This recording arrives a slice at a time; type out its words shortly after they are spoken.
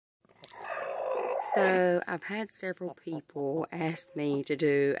So I've had several people ask me to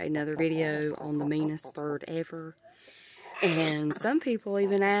do another video on the meanest bird ever. And some people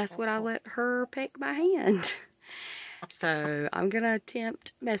even asked would I let her peck my hand. So I'm going to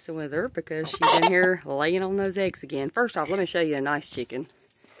attempt messing with her because she's in here laying on those eggs again. First off, let me show you a nice chicken.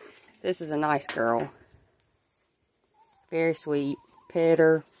 This is a nice girl. Very sweet. Pet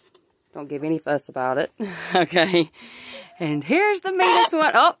her. Don't give any fuss about it. Okay. And here's the meanest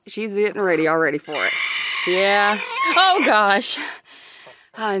one. Oh, she's getting ready already for it. Yeah. Oh, gosh.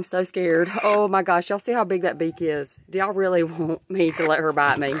 I'm so scared. Oh, my gosh. Y'all see how big that beak is? Do y'all really want me to let her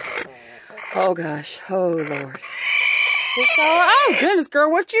bite me? Oh, gosh. Oh, Lord. Oh, goodness,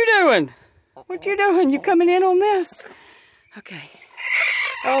 girl. What you doing? What you doing? You coming in on this? Okay.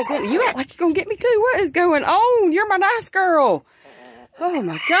 Oh, goodness. You act like you're going to get me, too. What is going on? You're my nice girl. Oh,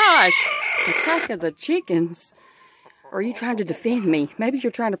 my gosh. Attacking the chickens. Or are you trying to defend me? Maybe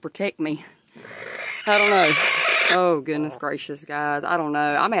you're trying to protect me. I don't know. Oh, goodness gracious, guys. I don't know.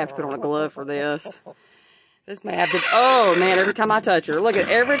 I may have to put on a glove for this. This may have to... Oh, man, every time I touch her. Look at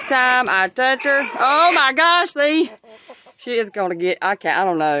every time I touch her. Oh, my gosh, see? She is going to get... I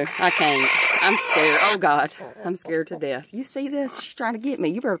don't know. I can't. I'm scared. Oh, God. I'm scared to death. You see this? She's trying to get me.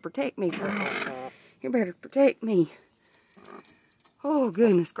 You better protect me, girl. You better protect me. Oh,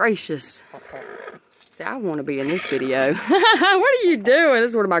 goodness gracious. See, I want to be in this video. What are you doing?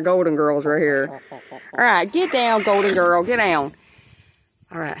 This is one of my golden girls right here. All right, get down, golden girl. Get down.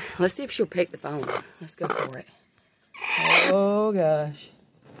 All right, let's see if she'll pick the phone. Let's go for it. Oh, gosh.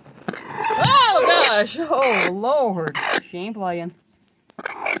 Oh, gosh. Oh, Lord. She ain't playing.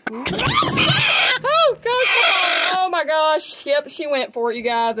 Oh, gosh. Oh, my gosh. Yep, she went for it, you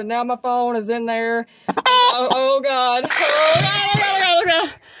guys. And now my phone is in there. Oh, God. Oh, God. Oh, God. Oh,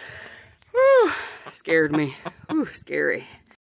 God. Whew. Scared me. Whew, scary.